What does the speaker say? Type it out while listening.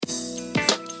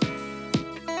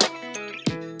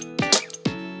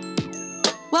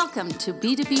Welcome to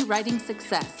B2B Writing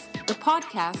Success, the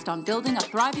podcast on building a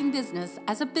thriving business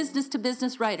as a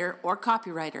business-to-business writer or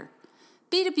copywriter.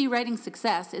 B2B Writing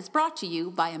Success is brought to you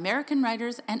by American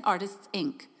Writers and Artists,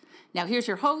 Inc. Now here's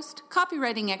your host,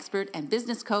 copywriting expert and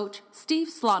business coach, Steve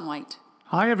Slaunwhite.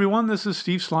 Hi, everyone. This is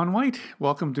Steve Slaunwhite.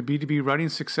 Welcome to B2B Writing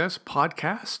Success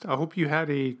podcast. I hope you had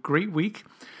a great week.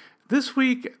 This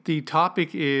week, the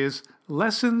topic is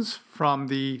lessons from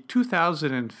the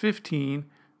 2015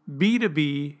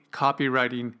 B2B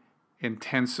Copywriting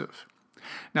Intensive.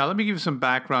 Now, let me give you some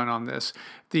background on this.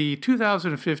 The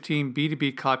 2015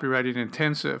 B2B Copywriting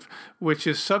Intensive, which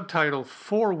is subtitled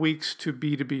 4 Weeks to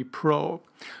B2B Pro,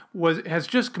 has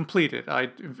just completed.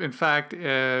 In fact,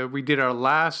 we did our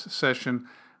last session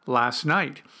last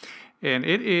night, and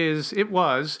it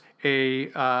was a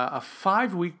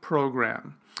 5-week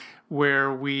program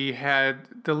where we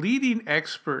had the leading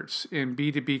experts in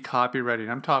B2B copywriting.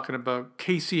 I'm talking about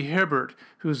Casey Hibbert,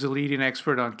 who's the leading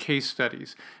expert on case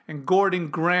studies, and Gordon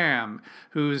Graham,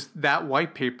 who's that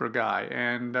white paper guy,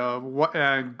 and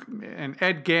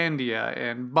Ed Gandia,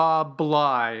 and Bob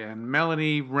Bly, and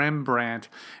Melanie Rembrandt,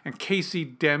 and Casey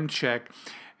Demchek.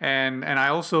 And I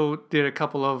also did a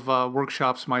couple of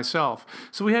workshops myself.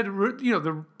 So we had,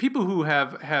 the people who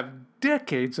have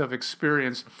decades of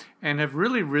experience and have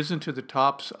really risen to the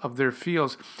tops of their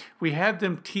fields. We had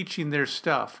them teaching their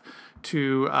stuff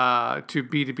to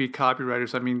B2B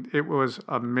copywriters. I mean, it was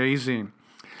amazing.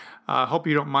 I hope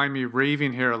you don't mind me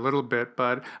raving here a little bit,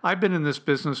 but I've been in this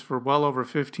business for well over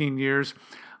 15 years.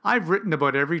 I've written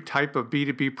about every type of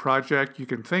B2B project you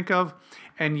can think of,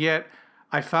 and yet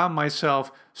I found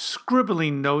myself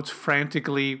scribbling notes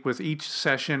frantically with each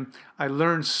session. I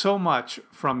learned so much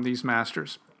from these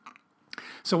masters.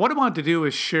 So what I want to do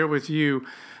is share with you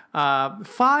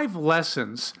 5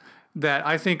 lessons that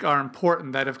I think are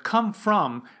important that have come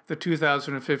from the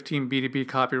 2015 B2B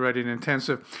Copywriting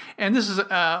Intensive. And this is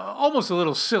almost a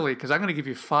little silly because I'm going to give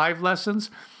you 5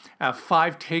 lessons,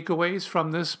 5 takeaways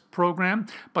from this program.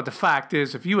 But the fact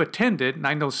is, if you attended, and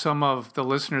I know some of the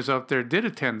listeners out there did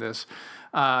attend this,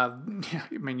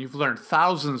 you've learned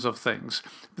thousands of things.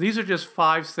 These are just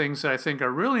 5 things that I think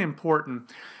are really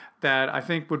important that I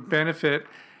think would benefit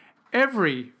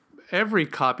every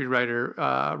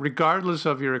copywriter, regardless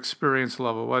of your experience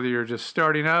level, whether you're just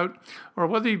starting out or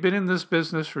whether you've been in this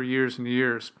business for years and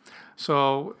years.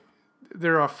 So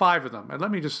there are 5 of them, and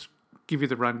let me just give you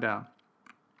the rundown.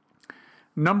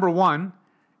 Number 1,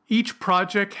 each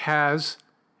project has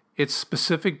its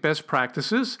specific best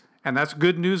practices, and that's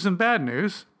good news and bad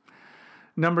news.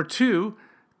 Number 2,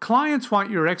 clients want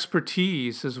your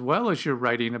expertise as well as your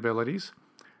writing abilities.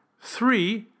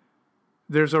 3,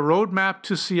 there's a roadmap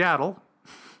to Seattle.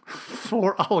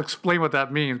 4, I'll explain what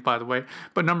that means, by the way.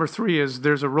 But number 3 is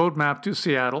there's a roadmap to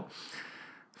Seattle.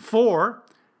 4,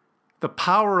 the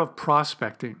power of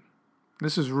prospecting.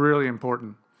 This is really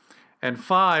important. And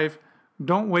 5,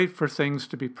 don't wait for things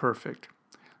to be perfect.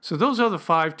 So those are the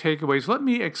 5 takeaways. Let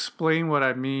me explain what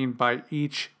I mean by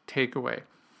each takeaway.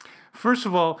 First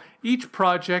of all, each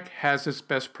project has its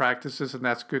best practices, and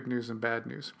that's good news and bad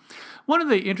news. One of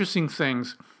the interesting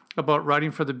things about writing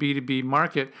for the B2B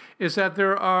market is that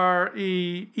there are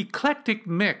an eclectic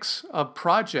mix of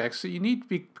projects that you need to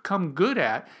become good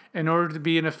at in order to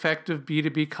be an effective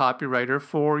B2B copywriter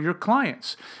for your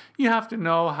clients. You have to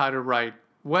know how to write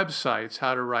websites,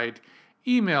 how to write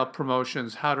email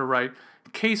promotions, how to write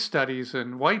case studies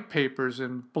and white papers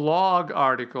and blog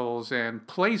articles and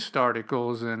placed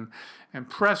articles and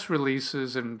press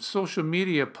releases and social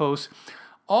media posts.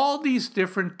 All these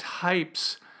different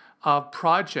types of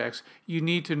projects you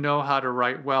need to know how to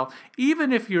write well,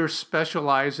 even if you're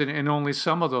specialized in only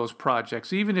some of those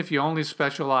projects, even if you only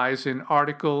specialize in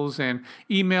articles and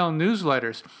email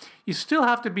newsletters. You still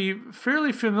have to be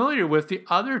fairly familiar with the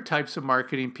other types of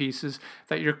marketing pieces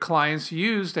that your clients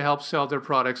use to help sell their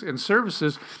products and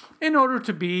services in order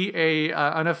to be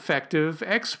an effective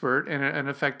expert and an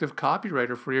effective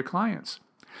copywriter for your clients.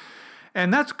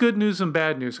 And that's good news and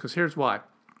bad news, because here's why.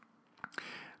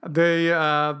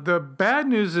 The bad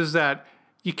news is that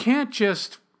you can't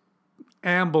just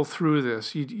amble through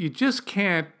this. You just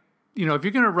can't. If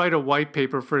you're going to write a white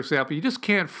paper, for example, you just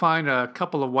can't find a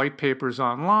couple of white papers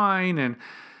online and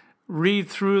read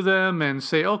through them and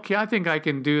say, okay, I think I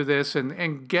can do this,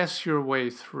 and guess your way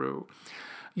through.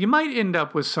 You might end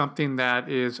up with something that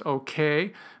is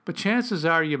okay, but chances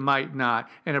are you might not,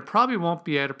 and it probably won't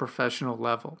be at a professional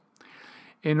level.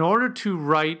 In order to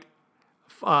write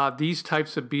these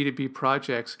types of B2B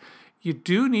projects, you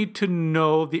do need to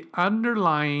know the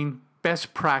underlying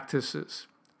best practices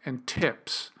and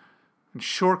tips and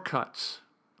shortcuts,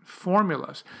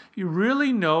 formulas. You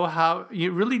really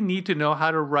need to know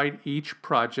how to write each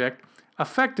project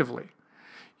effectively.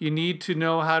 You need to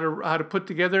know how to put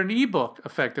together an ebook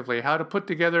effectively, how to put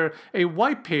together a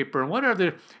white paper, and what are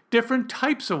the different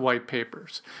types of white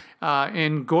papers.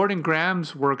 In Gordon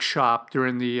Graham's workshop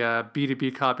during the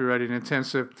B2B Copywriting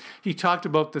Intensive, he talked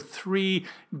about the 3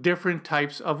 different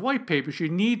types of white papers. You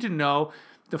need to know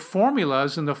the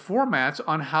formulas and the formats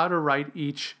on how to write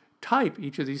each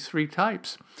of these 3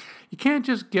 types. You can't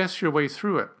just guess your way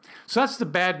through it. So that's the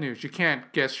bad news. You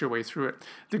can't guess your way through it.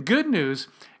 The good news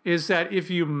is that if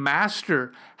you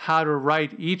master how to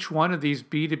write each one of these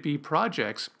B2B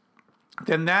projects,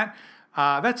 then that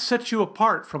sets you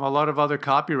apart from a lot of other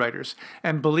copywriters.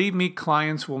 And believe me,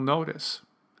 clients will notice.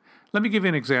 Let me give you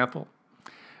an example.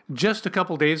 Just a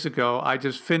couple days ago, I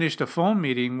just finished a phone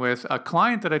meeting with a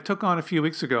client that I took on a few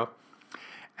weeks ago.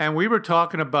 And we were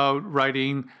talking about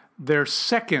writing their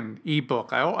second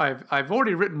ebook. I've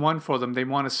already written one for them. They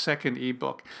want a second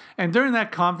ebook. And during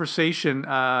that conversation,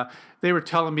 they were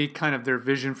telling me kind of their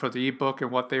vision for the ebook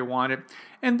and what they wanted.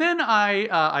 And then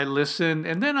I listened,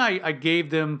 and then I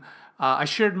gave them, I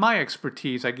shared my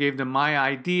expertise. I gave them my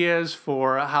ideas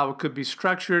for how it could be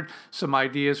structured, some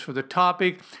ideas for the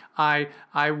topic.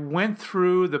 I went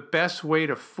through the best way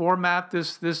to format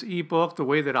this ebook, the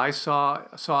way that I saw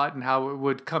it and how it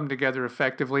would come together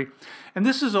effectively. And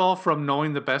this is all from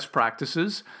knowing the best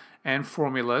practices and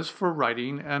formulas for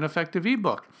writing an effective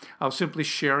ebook. I was simply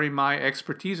sharing my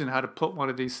expertise in how to put one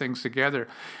of these things together.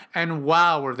 And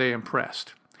wow, were they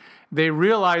impressed. They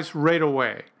realized right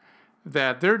away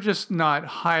that they're just not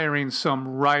hiring some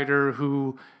writer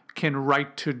who can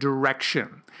write to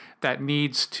direction, that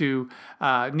needs to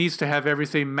have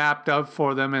everything mapped out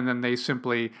for them, and then they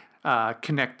simply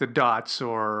connect the dots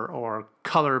or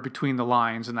color between the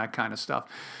lines and that kind of stuff.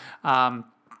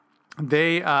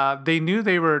 They knew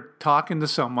they were talking to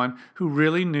someone who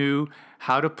really knew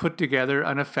how to put together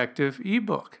an effective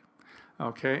ebook.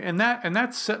 Okay, and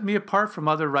that set me apart from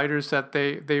other writers that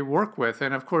they work with,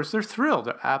 and of course they're thrilled.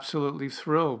 They're absolutely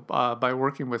thrilled by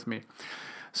working with me.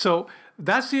 So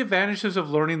that's the advantages of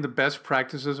learning the best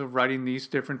practices of writing these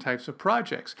different types of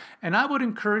projects. And I would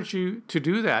encourage you to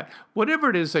do that. Whatever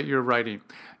it is that you're writing,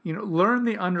 learn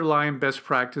the underlying best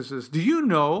practices. Do you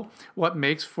know what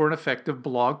makes for an effective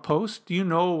blog post? Do you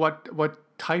know what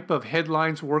type of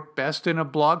headlines work best in a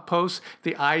blog post?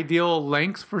 The ideal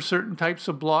length for certain types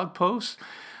of blog posts?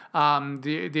 How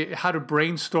to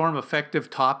brainstorm effective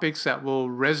topics that will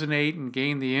resonate and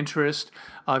gain the interest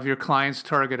of your client's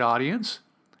target audience?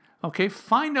 Okay,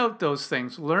 find out those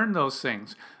things, learn those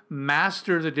things,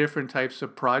 master the different types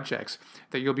of projects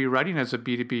that you'll be writing as a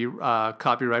B2B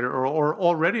copywriter or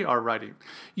already are writing.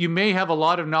 You may have a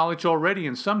lot of knowledge already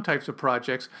in some types of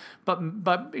projects,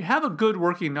 but have a good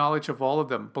working knowledge of all of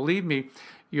them. Believe me,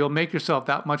 you'll make yourself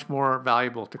that much more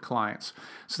valuable to clients.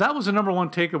 So that was the number one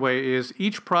takeaway, is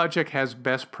each project has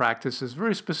best practices,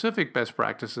 very specific best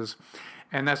practices,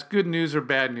 and that's good news or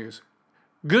bad news.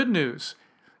 Good news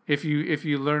if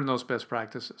you learn those best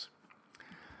practices.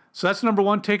 So that's number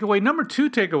one takeaway. Number two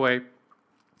takeaway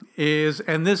is,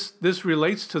 and this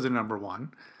relates to the number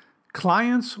one,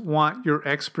 clients want your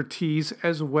expertise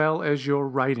as well as your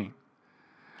writing.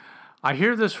 I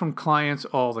hear this from clients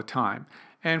all the time.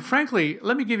 And frankly,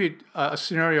 let me give you a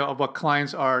scenario of what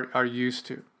clients are used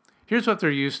to. Here's what they're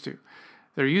used to.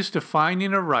 They're used to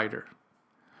finding a writer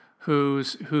who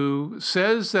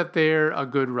says that they're a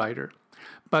good writer,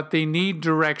 but they need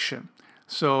direction.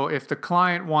 So if the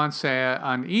client wants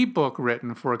an ebook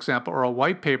written, for example, or a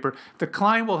white paper, the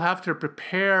client will have to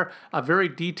prepare a very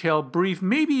detailed brief,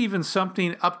 maybe even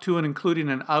something up to and including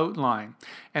an outline.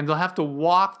 And they'll have to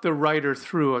walk the writer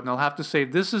through it. And they'll have to say,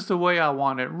 this is the way I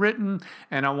want it written,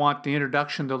 and I want the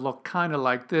introduction to look kind of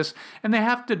like this. And they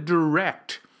have to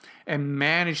direct and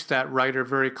manage that writer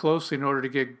very closely in order to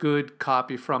get good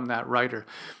copy from that writer.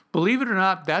 Believe it or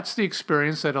not, that's the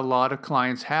experience that a lot of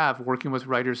clients have working with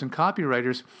writers and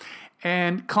copywriters.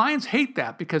 And clients hate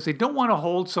that because they don't want to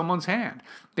hold someone's hand.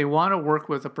 They want to work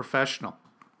with a professional.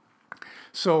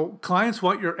 So clients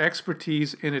want your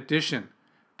expertise in addition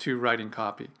to writing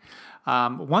copy.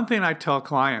 One thing I tell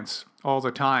clients all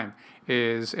the time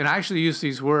is, and I actually use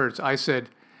these words, I said,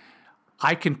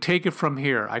 I can take it from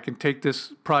here. I can take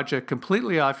this project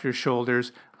completely off your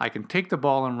shoulders. I can take the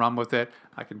ball and run with it.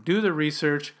 I can do the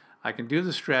research. I can do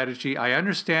the strategy. I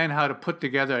understand how to put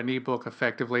together an ebook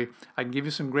effectively. I can give you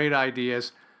some great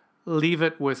ideas. Leave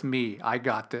it with me. I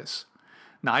got this.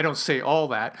 Now, I don't say all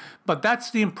that, but that's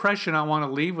the impression I want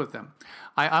to leave with them.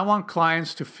 I want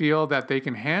clients to feel that they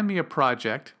can hand me a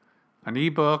project, an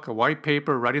ebook, a white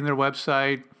paper, writing their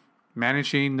website,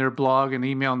 managing their blog and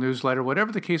email newsletter,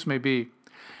 whatever the case may be.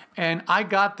 And I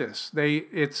got this.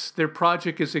 Their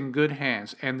project is in good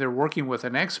hands, and they're working with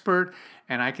an expert,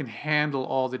 and I can handle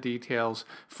all the details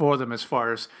for them as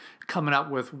far as coming up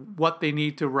with what they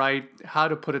need to write, how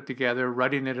to put it together,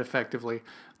 writing it effectively,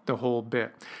 the whole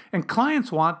bit. And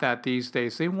clients want that these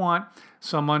days. They want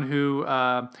someone who,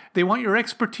 they want your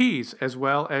expertise as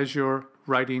well as your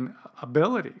writing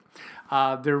ability.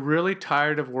 They're really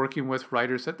tired of working with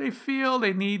writers that they feel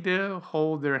they need to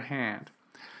hold their hand.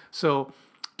 So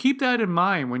keep that in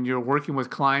mind when you're working with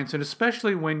clients, and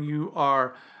especially when you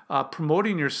are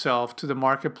promoting yourself to the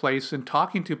marketplace and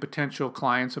talking to potential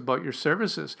clients about your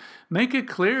services. Make it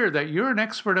clear that you're an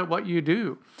expert at what you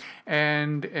do,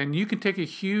 and you can take a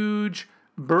huge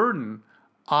burden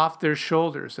off their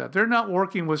shoulders, that they're not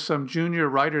working with some junior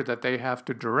writer that they have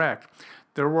to direct.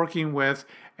 They're working with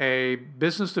a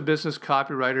business-to-business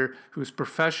copywriter who's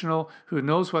professional, who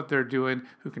knows what they're doing,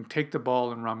 who can take the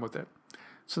ball and run with it.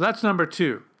 So that's number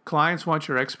 2. Clients want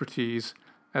your expertise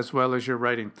as well as your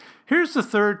writing. Here's the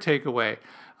third takeaway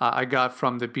I got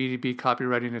from the B2B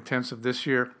Copywriting Intensive this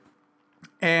year.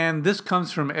 And this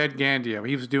comes from Ed Gandia.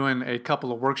 He was doing a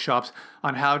couple of workshops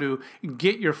on how to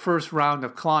get your first round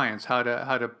of clients, how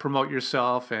to promote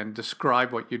yourself and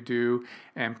describe what you do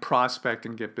and prospect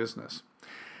and get business.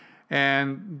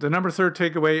 And the number 3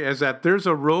 takeaway is that there's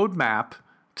a roadmap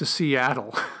to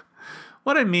Seattle.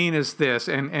 What I mean is this,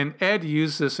 and Ed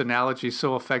used this analogy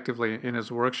so effectively in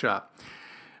his workshop.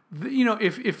 You know,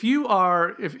 if you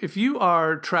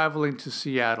are traveling to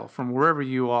Seattle from wherever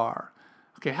you are,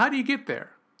 okay, how do you get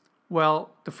there?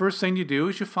 Well, the first thing you do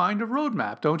is you find a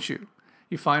roadmap, don't you?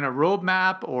 You find a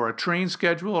roadmap or a train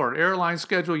schedule or an airline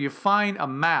schedule. You find a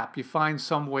map. You find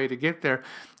some way to get there.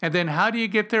 And then how do you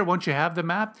get there? Once you have the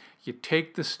map, you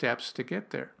take the steps to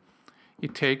get there. You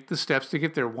take the steps to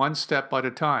get there one step at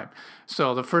a time.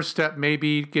 So the first step may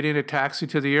be getting a taxi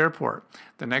to the airport.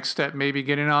 The next step may be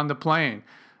getting on the plane.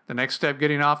 The next step,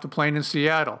 getting off the plane in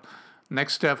Seattle.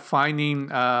 Next step,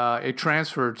 finding a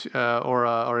transfer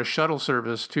or a shuttle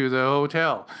service to the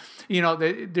hotel. You know,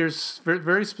 there's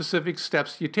very specific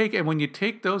steps you take. And when you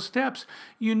take those steps,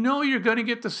 you know you're going to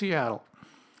get to Seattle.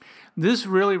 This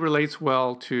really relates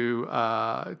well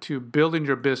to building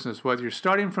your business, whether you're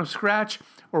starting from scratch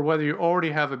or whether you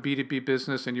already have a B2B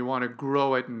business and you want to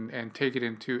grow it and take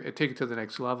it to the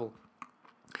next level.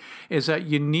 Is that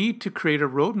you need to create a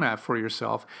roadmap for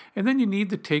yourself, and then you need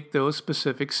to take those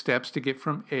specific steps to get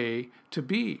from A to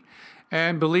B.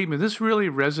 And believe me, this really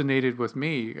resonated with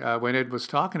me when Ed was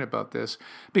talking about this,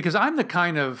 because I'm the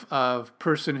kind of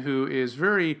person who is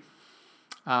very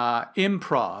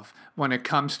improv when it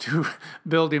comes to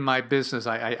building my business.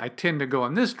 I tend to go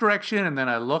in this direction, and then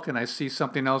I look and I see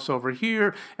something else over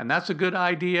here, and that's a good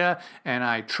idea, and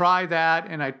I try that,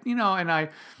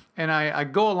 and I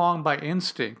go along by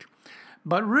instinct.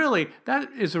 But really,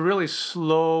 that is a really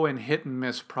slow and hit and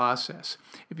miss process.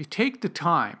 If you take the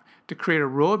time to create a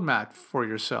roadmap for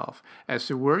yourself as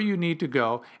to where you need to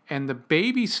go and the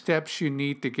baby steps you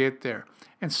need to get there,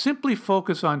 and simply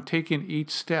focus on taking each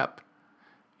step,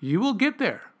 you will get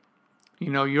there.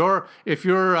 You know, if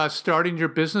you're starting your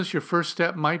business, your first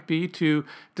step might be to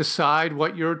decide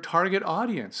what your target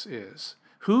audience is.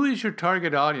 Who is your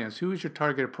target audience? Who is your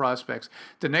target prospects?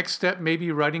 The next step may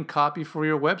be writing copy for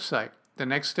your website. The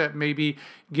next step may be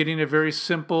getting a very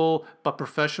simple but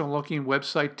professional-looking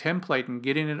website template and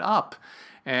getting it up,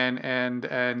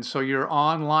 and so you're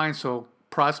online, so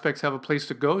prospects have a place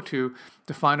to go to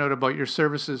find out about your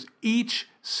services. Each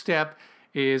step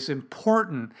is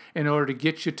important in order to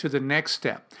get you to the next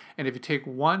step. And if you take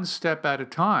one step at a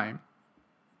time,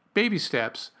 baby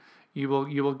steps, you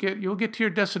will get to your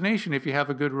destination if you have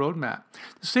a good roadmap.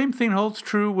 The same thing holds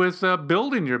true with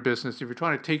building your business. If you're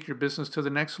trying to take your business to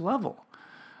the next level,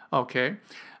 okay,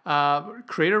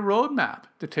 create a roadmap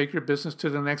to take your business to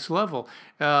the next level.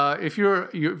 If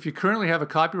you currently have a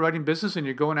copywriting business and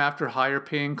you're going after higher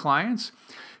paying clients,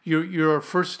 your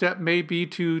first step may be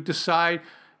to decide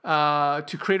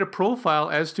to create a profile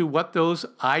as to what those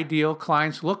ideal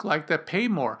clients look like that pay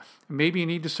more. Maybe you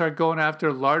need to start going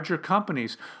after larger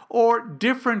companies or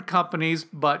different companies,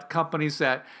 but companies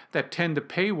that tend to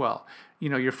pay well. You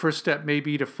know, your first step may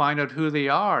be to find out who they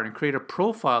are and create a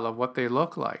profile of what they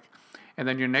look like. And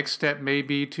then your next step may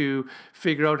be to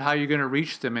figure out how you're going to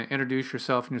reach them and introduce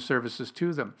yourself and your services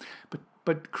to them.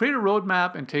 But create a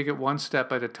roadmap and take it one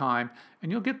step at a time,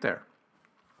 and you'll get there.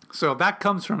 So that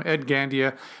comes from Ed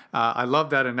Gandia. I love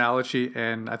that analogy,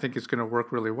 and I think it's going to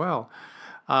work really well.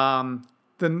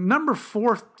 The number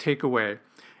 4th takeaway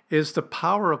is the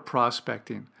power of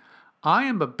prospecting. I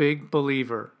am a big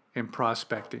believer in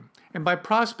prospecting. And by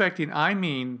prospecting, I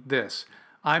mean this.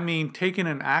 I mean taking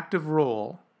an active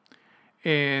role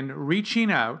in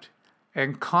reaching out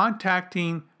and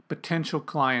contacting potential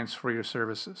clients for your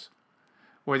services.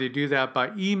 Whether you do that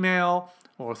by email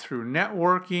or through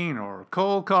networking or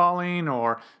cold calling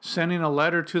or sending a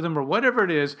letter to them or whatever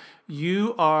it is,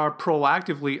 you are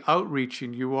proactively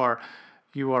outreaching. You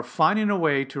are finding a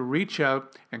way to reach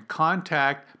out and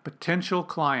contact potential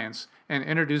clients and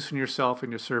introducing yourself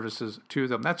and your services to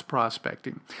them. That's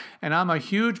prospecting. And I'm a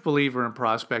huge believer in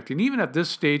prospecting, even at this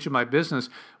stage of my business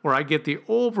where I get the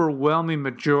overwhelming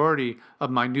majority of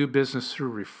my new business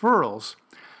through referrals.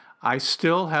 I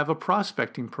still have a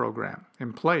prospecting program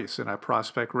in place and I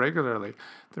prospect regularly.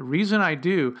 The reason I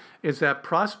do is that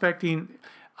prospecting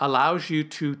allows you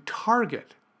to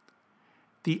target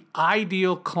the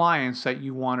ideal clients that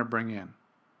you want to bring in.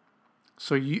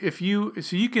 So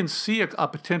you can see a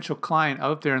potential client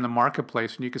out there in the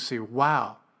marketplace and you can say,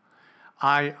 wow,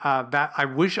 I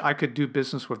wish I could do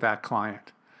business with that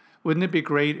client. Wouldn't it be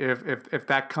great if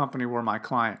that company were my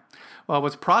client? Well,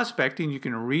 with prospecting, you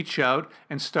can reach out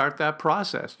and start that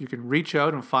process. You can reach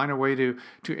out and find a way to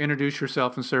introduce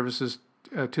yourself and services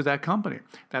to that company.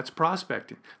 That's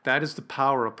prospecting. That is the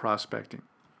power of prospecting.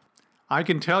 I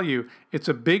can tell you it's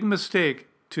a big mistake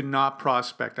to not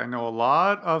prospect. I know a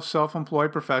lot of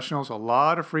self-employed professionals, a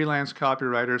lot of freelance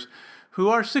copywriters who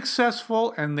are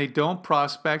successful and they don't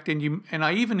prospect. And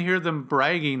I even hear them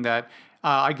bragging that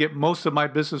I get most of my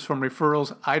business from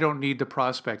referrals. I don't need to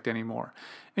prospect anymore.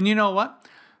 And you know what?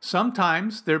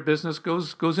 Sometimes their business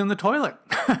goes in the toilet.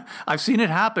 I've seen it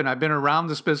happen. I've been around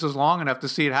this business long enough to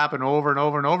see it happen over and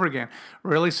over and over again.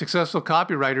 Really successful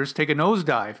copywriters take a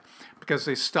nosedive because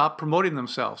they stop promoting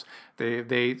themselves.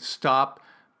 They stop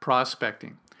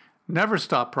prospecting. Never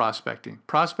stop prospecting.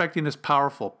 Prospecting is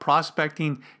powerful.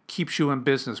 Prospecting keeps you in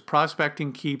business.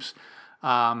 Prospecting keeps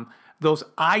those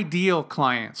ideal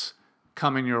clients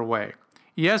coming your way.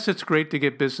 Yes, it's great to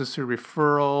get business through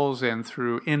referrals and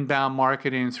through inbound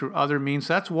marketing and through other means.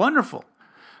 That's wonderful.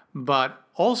 But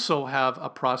also have a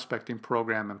prospecting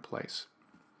program in place.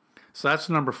 So that's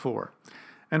number 4.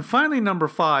 And finally, number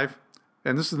 5,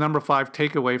 and this is the number 5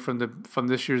 takeaway from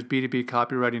this year's B2B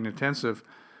Copywriting Intensive.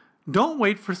 Don't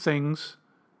wait for things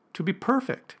to be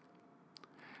perfect.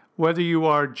 Whether you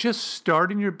are just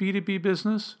starting your B2B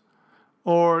business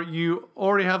or you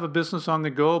already have a business on the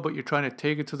go, but you're trying to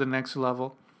take it to the next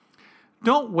level,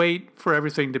 don't wait for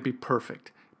everything to be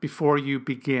perfect before you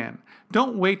begin.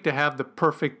 Don't wait to have the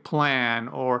perfect plan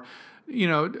or,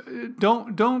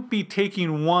 don't be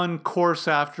taking one course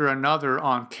after another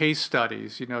on case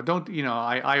studies.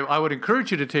 I would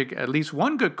encourage you to take at least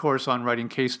one good course on writing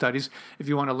case studies if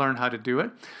you want to learn how to do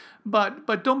it.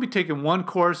 But don't be taking one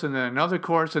course and then another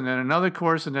course and then another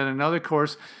course and then another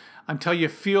course until you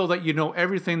feel that you know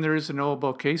everything there is to know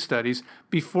about case studies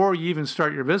before you even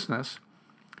start your business.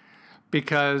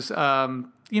 Because,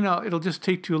 it'll just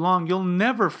take too long. You'll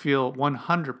never feel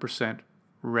 100%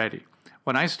 ready.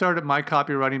 When I started my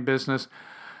copywriting business,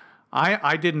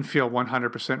 I didn't feel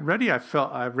 100% ready.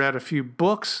 I read a few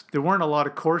books. There weren't a lot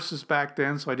of courses back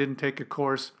then, so I didn't take a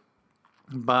course.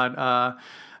 But,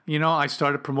 I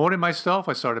started promoting myself.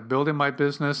 I started building my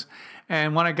business.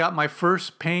 And when I got my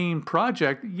first paying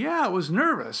project, I was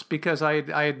nervous because I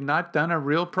had not done a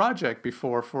real project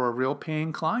before for a real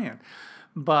paying client.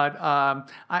 But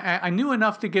I knew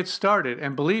enough to get started,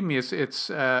 and believe me, it's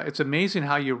amazing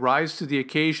how you rise to the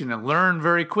occasion and learn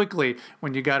very quickly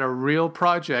when you got a real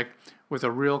project with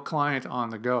a real client on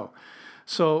the go.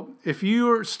 So if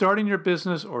you're starting your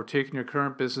business or taking your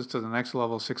current business to the next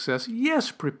level of success,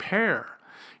 yes, prepare.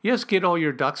 Yes, get all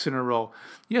your ducks in a row.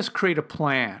 Yes, create a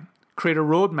plan. Create a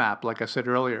roadmap, like I said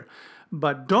earlier.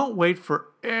 But don't wait for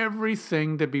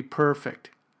everything to be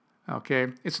perfect. Okay?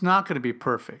 It's not going to be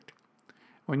perfect.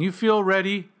 When you feel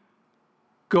ready,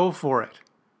 go for it.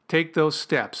 Take those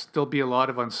steps. There'll be a lot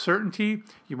of uncertainty.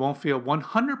 You won't feel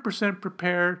 100%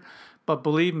 prepared. But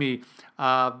believe me,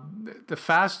 the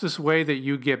fastest way that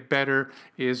you get better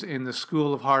is in the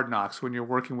school of hard knocks when you're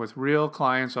working with real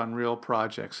clients on real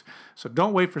projects. So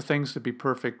don't wait for things to be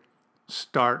perfect.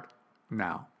 Start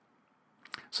now.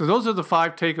 So those are the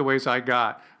 5 takeaways I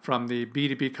got from the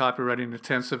B2B Copywriting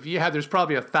Intensive. There's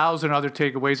probably 1,000 other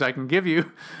takeaways I can give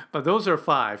you, but those are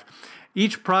 5.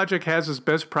 Each project has its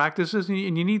best practices, and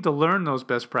you need to learn those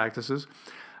best practices.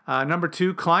 Number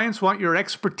 2, clients want your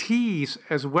expertise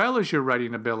as well as your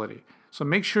writing ability. So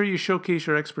make sure you showcase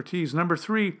your expertise. Number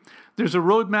 3, there's a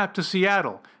roadmap to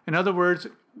Seattle. In other words,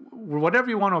 whatever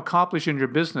you want to accomplish in your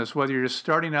business, whether you're just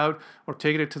starting out or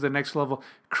taking it to the next level,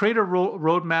 create a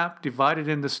roadmap, divide it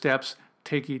into steps,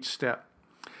 take each step.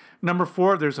 Number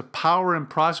 4, there's a power in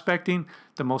prospecting.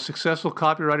 The most successful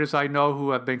copywriters I know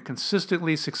who have been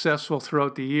consistently successful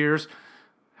throughout the years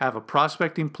have a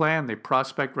prospecting plan. They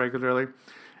prospect regularly.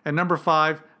 And number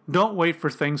 5, don't wait for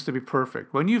things to be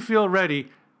perfect. When you feel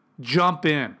ready, jump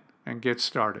in and get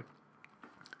started.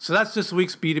 So that's this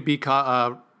week's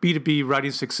B2B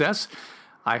Writing Success.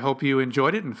 I hope you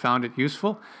enjoyed it and found it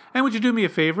useful. And would you do me a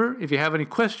favor? If you have any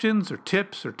questions or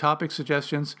tips or topic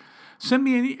suggestions, send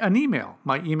me an email.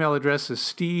 My email address is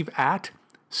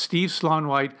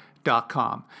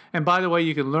steve@steveslonwhite.com. And by the way,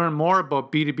 you can learn more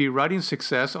about B2B Writing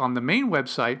Success on the main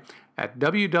website at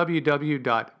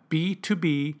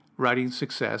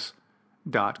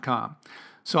www.b2bwritingsuccess.com.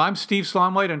 So I'm Steve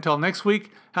Slonwhite. Until next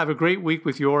week, have a great week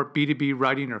with your B2B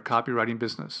writing or copywriting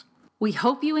business. We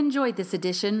hope you enjoyed this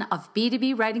edition of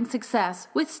B2B Writing Success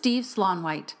with Steve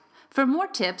Slonwhite. For more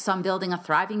tips on building a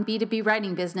thriving B2B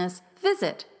writing business,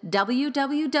 visit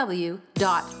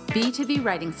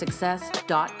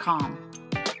www.b2bwritingsuccess.com.